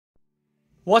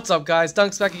What's up guys,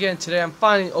 Dunks back again. Today I'm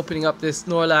finally opening up this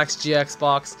Snorlax-GX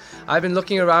box. I've been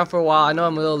looking around for a while. I know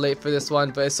I'm a little late for this one,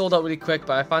 but it sold out really quick,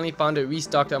 but I finally found it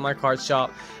restocked at my card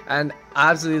shop. And I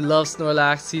absolutely love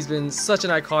Snorlax. He's been such an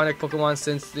iconic Pokemon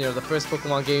since, the first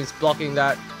Pokemon games, blocking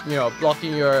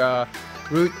your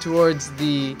route towards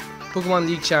the Pokemon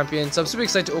League champion. So I'm super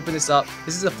excited to open this up.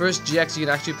 This is the first GX you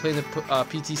can actually play in the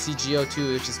PTC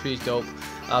GO2, which is pretty dope.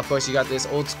 Of course, you got this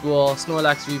old school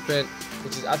Snorlax reprint,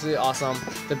 which is absolutely awesome.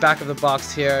 The back of the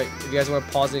box here, if you guys want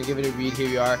to pause it and give it a read, here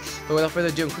we are. But without further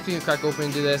ado, I'm quickly going to crack open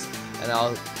into this, and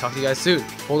I'll talk to you guys soon.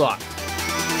 Hold on.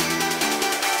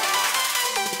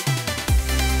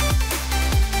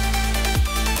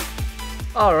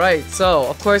 Alright, so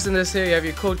of course in this here you have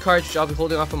your code card, which I'll be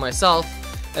holding off for myself.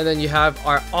 And then you have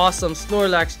our awesome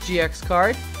Snorlax-GX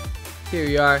card. Here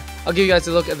we are. I'll give you guys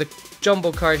a look at the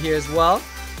jumbo card here as well.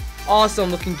 Awesome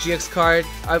looking GX card.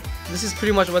 This is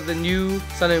pretty much what the new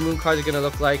Sun and Moon cards are going to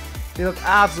look like. They look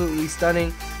absolutely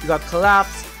stunning. You got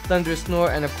Collapse, Thunder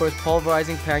Snore, and of course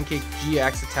Pulverizing Pancake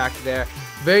GX attack there.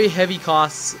 Very heavy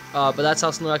costs, but that's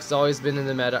how Snorlax has always been in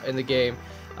the meta, in the game.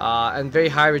 And very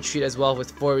high retreat as well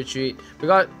with 4 retreat. We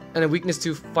got a weakness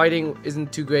to fighting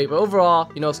isn't too great, but overall,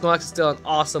 Snorlax is still an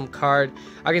awesome card.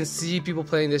 I can see people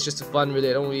playing this just for fun, really.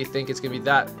 I don't really think it's gonna be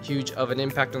that huge of an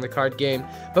impact on the card game,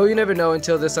 but you never know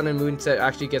until the Sun and Moon set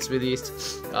actually gets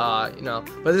released. But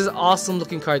this is an awesome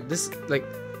looking card. This I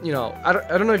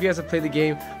don't know if you guys have played the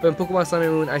game, but in Pokemon Sun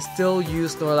and Moon, I still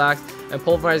use Snorlax, and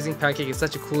Pulverizing Pancake is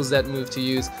such a cool Z move to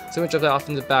use. So I'm gonna drop that off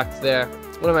in the back there.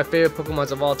 One of my favorite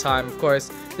Pokemons of all time, of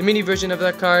course, the mini version of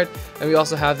that card, and we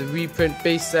also have the reprint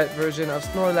base set version of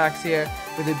Snorlax here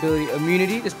with the ability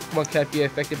Immunity. This Pokemon can't be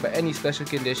affected by any special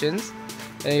conditions.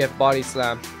 And then you have Body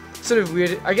Slam. Sort of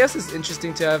weird. I guess it's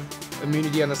interesting to have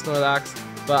Immunity on a Snorlax,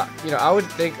 but I would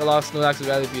think a lot of Snorlax would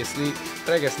rather be asleep,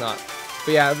 but I guess not.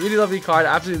 But yeah, really lovely card.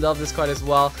 I absolutely love this card as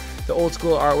well. The old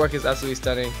school artwork is absolutely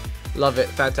stunning. Love it,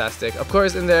 fantastic. Of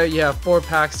course, in there you have 4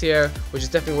 packs here, which is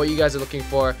definitely what you guys are looking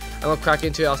for. I'm gonna crack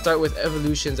into it. I'll start with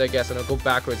evolutions, I guess, and I'll go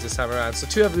backwards this time around. So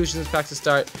 2 evolutions packs to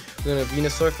start. We're gonna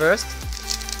Venusaur first.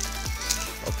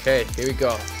 Okay, here we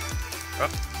go.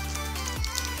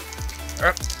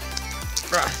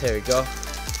 There we go.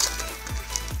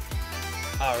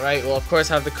 Alright, well of course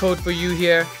I have the code for you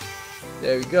here.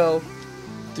 There we go.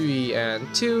 3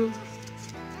 and 2.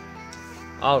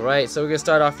 Alright, so we're gonna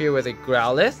start off here with a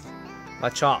Growlithe,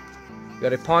 Machop. We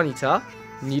got a Ponyta,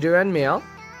 Nidoran Male,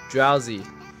 Drowsy,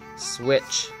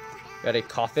 Switch. We got a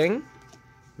Coughing,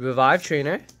 Revive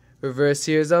Trainer. Reverse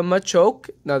here is a Machoke.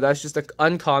 Now that's just an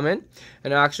uncommon.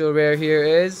 And our actual rare here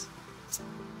is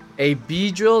a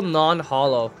Beedrill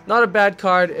non-holo. Not a bad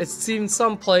card. It's seen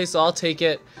some play, so I'll take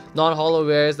it. Non-holo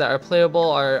rares that are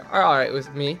playable are alright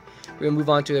with me. We're gonna move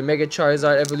on to the Mega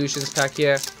Charizard Evolutions pack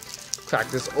here. Crack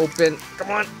this open.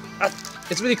 Come on.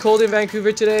 It's really cold in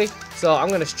Vancouver today, so I'm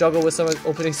gonna struggle with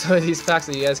opening some of these packs,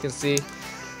 so you guys can see.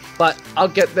 But I'll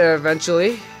get there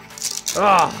eventually.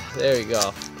 There we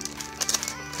go.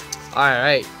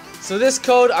 Alright. So this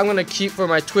code I'm gonna keep for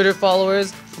my Twitter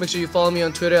followers. Make sure you follow me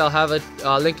on Twitter. I'll have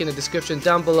a link in the description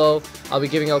down below. I'll be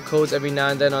giving out codes every now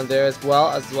and then on there as well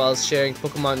as sharing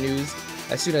Pokemon news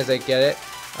as soon as I get it.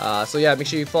 So yeah, make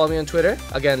sure you follow me on Twitter.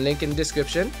 Again, link in the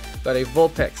description. Got a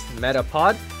Vulpix,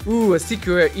 Metapod. Ooh, a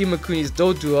secret rare Imakuni's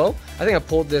Doduo. I think I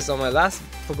pulled this on my last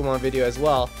Pokemon video as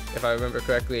well, if I remember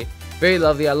correctly. Very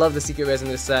lovely. I love the secret rares in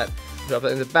this set. Drop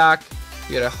it in the back.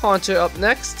 We got a Haunter up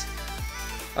next.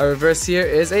 Our reverse here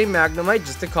is a Magnemite,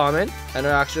 just a common. And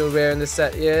our actual rare in this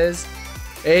set is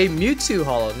a Mewtwo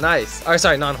holo. Nice. Or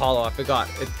sorry, non-holo. I forgot.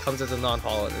 It comes as a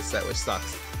non-holo in this set, which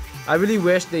sucks. I really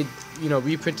wish they,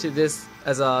 reprinted this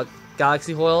as a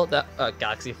Galaxy Foil.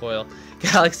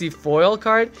 Galaxy Foil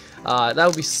card. That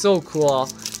would be so cool.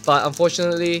 But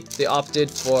unfortunately, they opted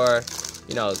for,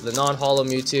 the non-holo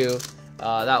Mewtwo.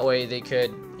 That way they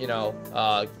could,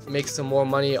 make some more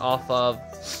money off of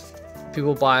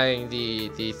people buying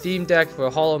the theme deck for a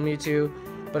holo Mewtwo.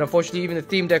 But unfortunately, even the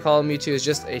theme deck holo Mewtwo is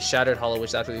just a shattered holo,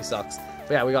 which absolutely sucks.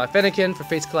 But yeah, we got Fennekin for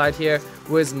Fates Collide here.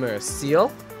 Whismur,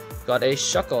 Seal. Got a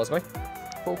Shuckle. Is my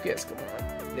focus? Come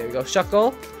on. There we go.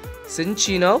 Shuckle,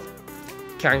 Cinccino,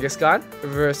 Kangaskhan.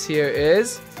 Reverse here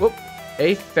is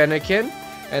a Fennekin.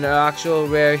 And our actual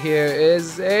rare here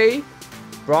is a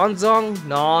Bronzong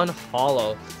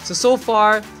non-holo. So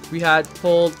far, we had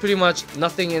pulled pretty much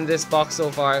nothing in this box so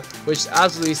far, which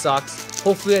absolutely sucks.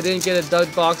 Hopefully I didn't get a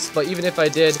dud box, but even if I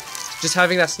did, just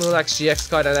having that Snorlax-GX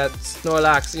card and that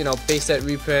Snorlax, base set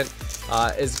reprint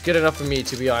is good enough for me,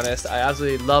 to be honest. I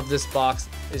absolutely love this box.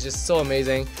 It's just so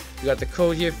amazing. We got the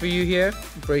code here for you here,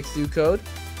 breakthrough code.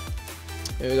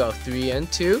 Here we go, 3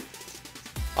 and 2.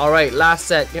 Alright, last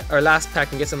set, or last pack,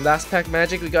 and get some last pack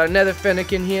magic. We got another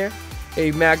Fennekin here,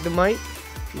 a Magnemite,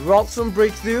 Ralts from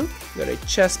Breakthrough, we got a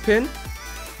Chespin,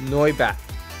 Noibat,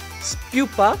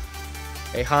 Spupa,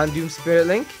 a Houndoom Spirit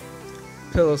Link,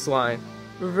 Pillow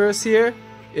reverse here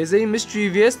is a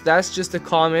Mischievous, that's just a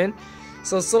common,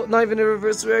 so not even a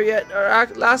reverse rare yet. Our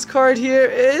last card here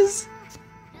is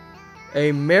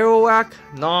a Marowak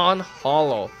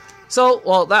non-holo. So,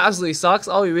 well, that absolutely sucks.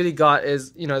 All we really got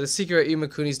is, you know, the secret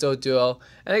Imakuni's Duo,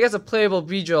 and I guess a playable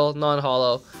Beedrill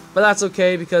non-holo. But that's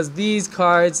okay because these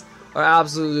cards are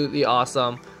absolutely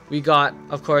awesome. We got,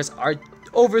 of course, our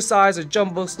oversized or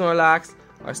jumbo Snorlax,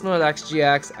 our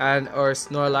Snorlax-GX, and our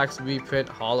Snorlax reprint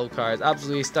holo cards.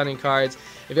 Absolutely stunning cards.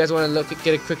 If you guys want to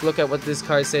get a quick look at what these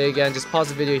cards say again, just pause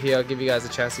the video here. I'll give you guys a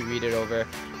chance to read it over.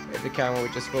 If the camera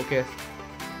would just focus.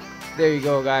 There you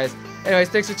go, guys. Anyways,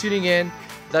 thanks for tuning in.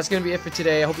 That's going to be it for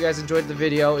today. I hope you guys enjoyed the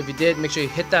video. If you did, make sure you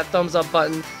hit that thumbs up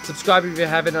button, subscribe if you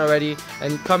haven't already,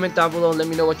 and comment down below and let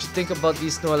me know what you think about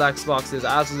these Snorlax boxes.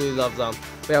 I absolutely love them.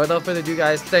 But yeah, without further ado,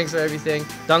 guys, thanks for everything.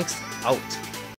 Dunks out.